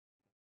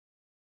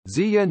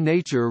Zeya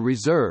Nature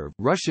Reserve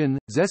Russian,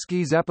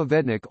 Zesky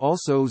Zapovednik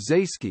also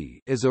Zaysky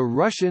is a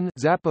Russian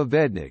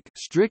Zapovednik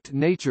strict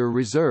nature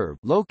reserve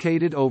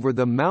located over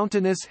the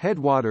mountainous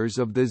headwaters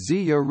of the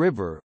Zeya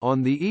River,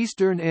 on the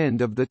eastern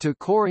end of the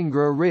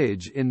Tokoringra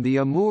Ridge in the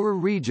Amur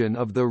region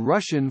of the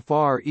Russian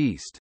Far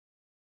East.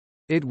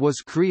 It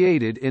was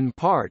created in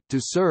part to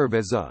serve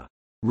as a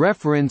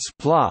reference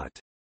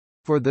plot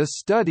for the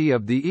study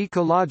of the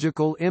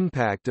ecological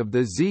impact of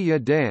the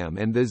Zeya Dam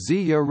and the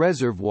Zeya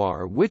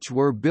Reservoir, which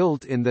were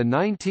built in the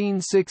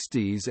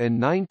 1960s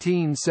and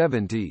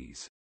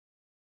 1970s.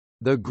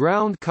 The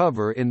ground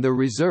cover in the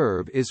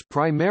reserve is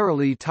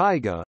primarily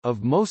taiga,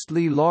 of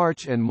mostly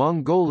larch and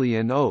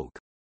Mongolian oak.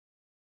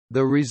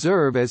 The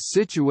reserve is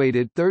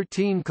situated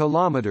 13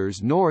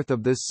 kilometers north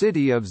of the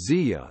city of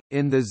Zeya,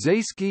 in the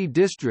Zaysky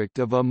district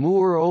of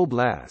Amur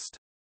Oblast.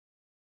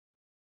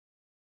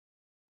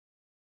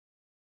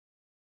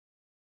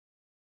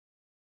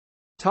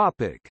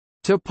 Topic: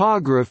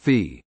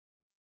 Topography.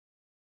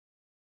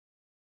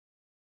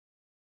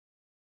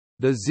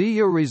 The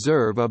Zeya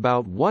Reserve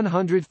about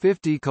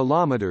 150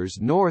 kilometers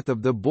north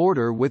of the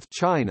border with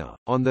China,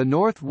 on the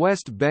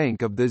northwest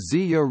bank of the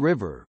Zeya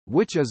River,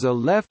 which is a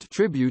left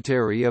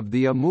tributary of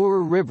the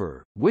Amur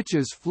River, which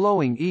is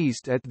flowing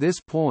east at this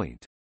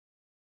point.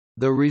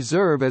 The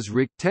reserve is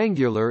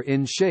rectangular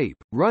in shape,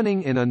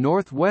 running in a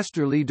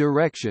northwesterly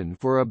direction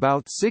for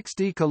about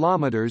 60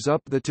 kilometers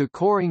up the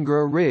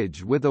Tokoringra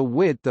Ridge with a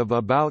width of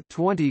about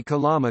 20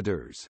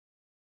 kilometers.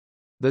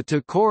 The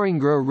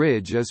Tokoringra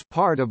Ridge is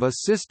part of a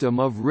system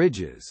of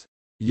ridges.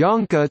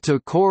 Yanka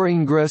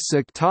Tokoringra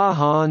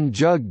Saktahan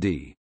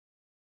Jugdi.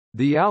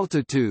 The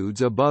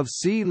altitudes above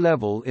sea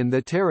level in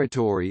the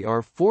territory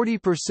are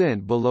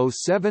 40% below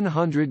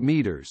 700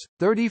 meters,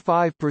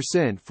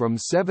 35% from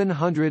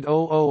 700,000,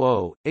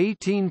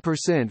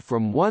 18%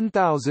 from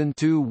 1000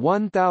 to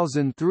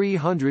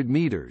 1300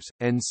 meters,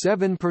 and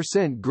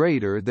 7%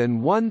 greater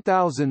than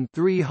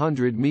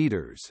 1300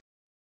 meters.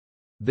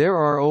 There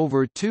are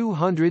over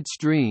 200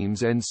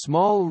 streams and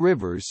small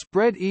rivers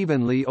spread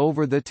evenly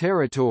over the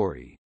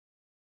territory.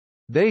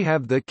 They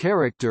have the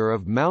character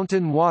of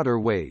mountain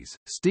waterways,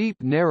 steep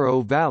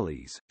narrow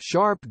valleys,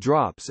 sharp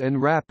drops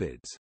and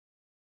rapids.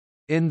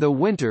 In the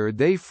winter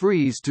they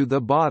freeze to the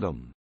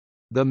bottom.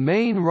 The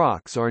main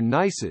rocks are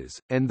gneisses,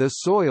 and the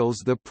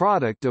soils the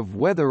product of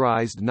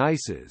weatherized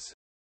gneisses.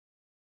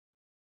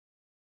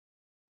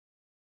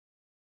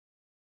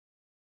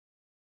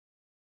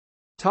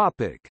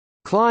 Topic: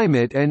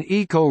 Climate and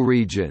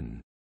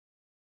Ecoregion.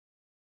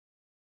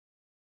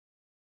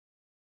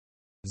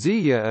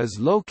 Zeya is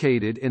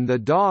located in the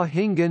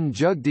Da-Hingan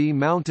Jugdi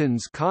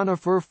Mountains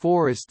conifer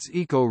forests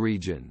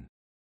ecoregion.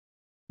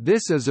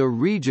 This is a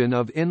region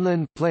of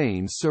inland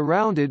plains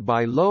surrounded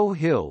by low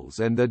hills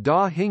and the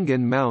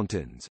Da-Hingan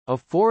Mountains, a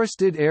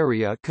forested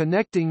area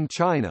connecting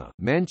China,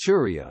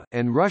 Manchuria,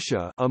 and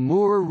Russia,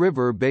 Amur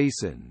River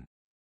Basin.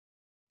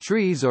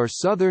 Trees are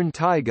southern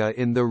taiga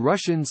in the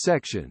Russian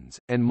sections,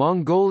 and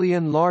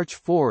Mongolian larch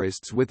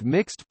forests with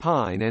mixed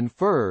pine and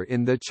fir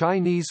in the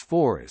Chinese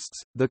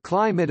forests. The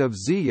climate of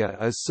Zeya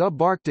is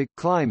subarctic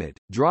climate,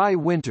 dry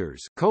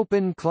winters,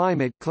 Köppen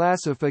climate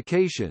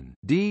classification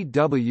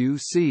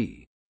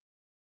 (DWC).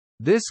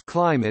 This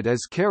climate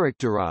is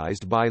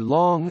characterized by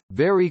long,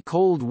 very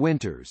cold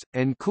winters,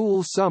 and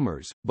cool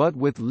summers, but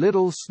with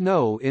little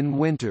snow in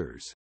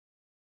winters.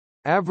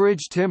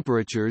 Average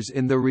temperatures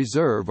in the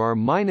reserve are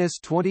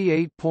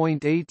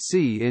 -28.8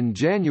 C in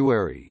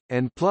January,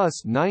 and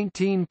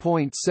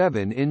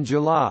 +19.7 in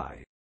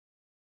July.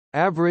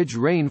 Average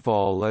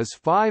rainfall is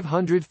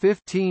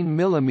 515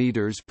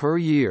 mm per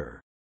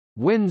year.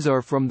 Winds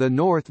are from the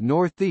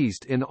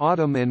north-northeast in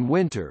autumn and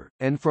winter,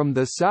 and from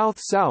the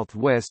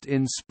south-southwest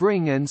in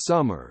spring and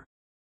summer.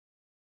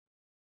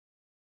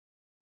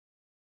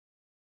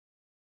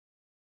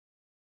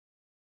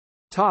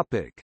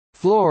 Topic: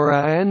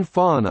 Flora and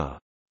fauna.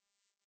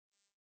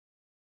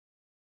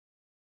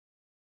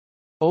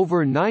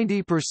 Over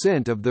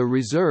 90% of the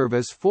reserve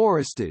is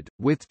forested,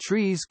 with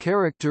trees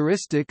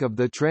characteristic of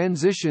the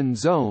transition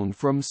zone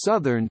from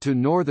southern to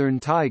northern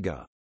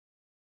taiga.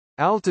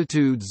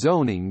 Altitude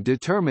zoning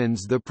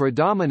determines the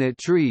predominant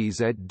trees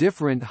at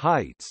different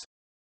heights.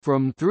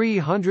 From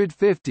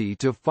 350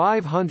 to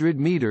 500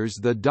 meters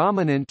the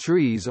dominant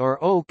trees are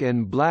oak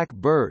and black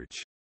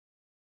birch.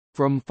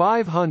 From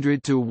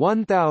 500 to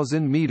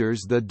 1,000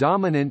 meters the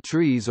dominant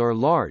trees are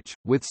larch,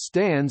 with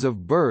stands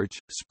of birch,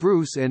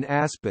 spruce and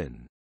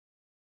aspen.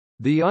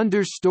 The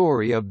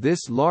understory of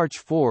this larch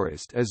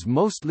forest is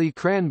mostly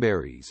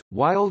cranberries,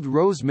 wild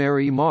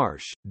rosemary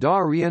marsh,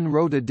 Darien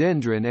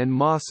rhododendron and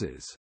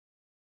mosses.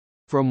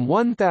 From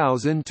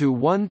 1,000 to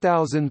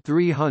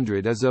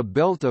 1,300 is a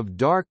belt of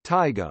dark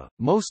taiga,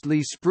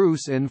 mostly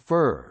spruce and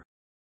fir.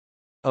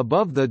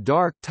 Above the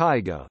dark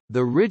taiga,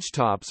 the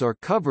ridgetops are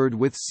covered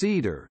with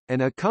cedar,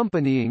 and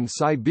accompanying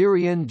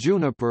Siberian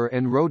juniper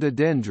and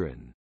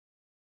rhododendron.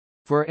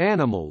 For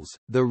animals,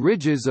 the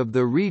ridges of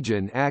the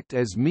region act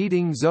as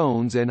meeting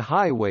zones and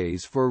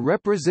highways for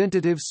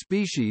representative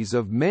species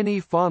of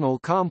many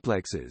faunal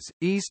complexes: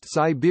 East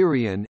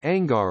Siberian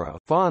Angara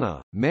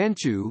fauna,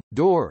 Manchu,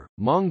 Dor,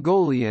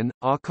 Mongolian,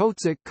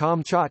 Okhotsk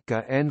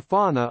Kamchatka and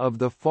fauna of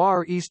the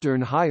far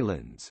eastern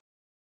highlands.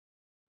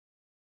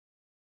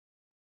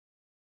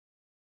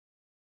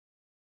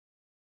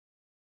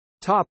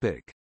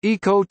 Topic: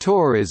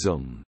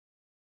 Ecotourism.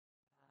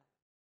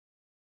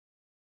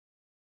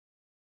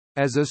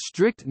 As a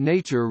strict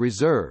nature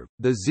reserve,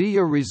 the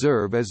Zeya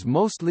Reserve is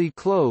mostly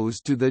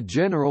closed to the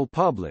general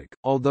public,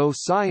 although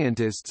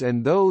scientists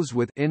and those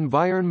with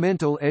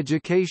environmental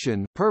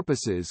education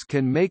purposes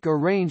can make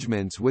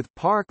arrangements with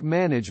park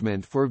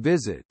management for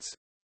visits.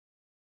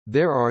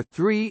 There are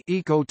 3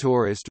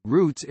 ecotourist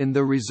routes in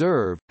the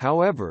reserve,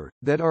 however,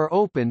 that are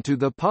open to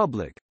the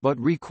public, but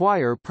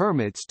require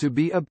permits to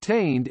be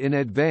obtained in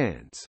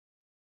advance.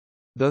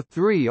 The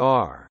 3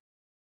 are: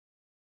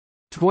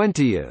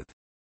 20th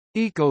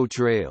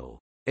Ecotrail,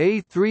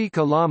 a 3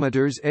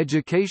 km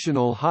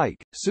educational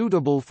hike,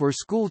 suitable for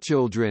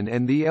schoolchildren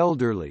and the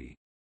elderly.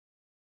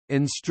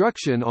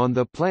 Instruction on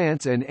the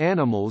plants and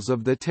animals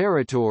of the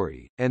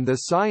territory, and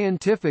the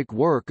scientific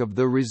work of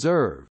the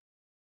reserve.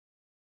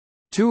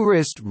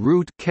 Tourist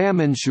route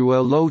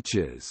Kamenshua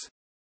Loches,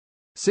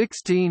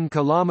 16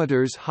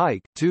 km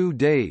hike, 2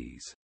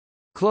 days.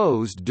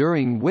 Closed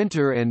during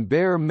winter and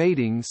bear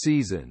mating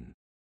season.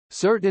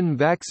 Certain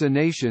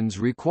vaccinations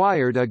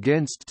required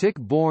against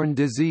tick-borne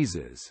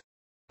diseases.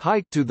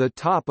 Hike to the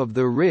top of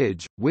the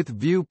ridge, with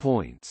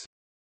viewpoints.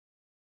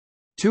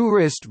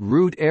 Tourist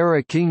route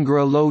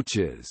Arakingra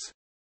Loches,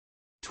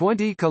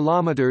 20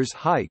 km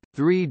hike,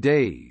 3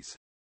 days.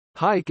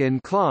 Hike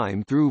and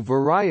climb through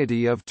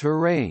variety of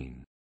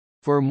terrain.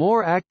 For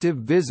more active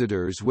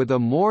visitors with a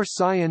more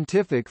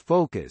scientific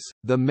focus,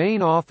 the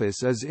main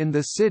office is in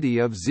the city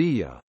of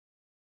Zeya.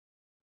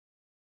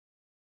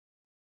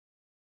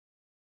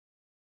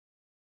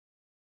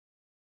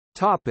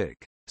 Topic.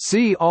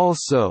 See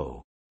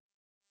also: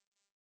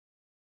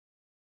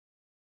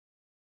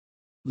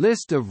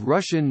 List of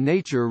Russian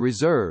nature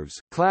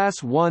reserves, Class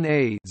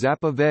 1A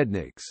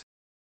Zapovedniks.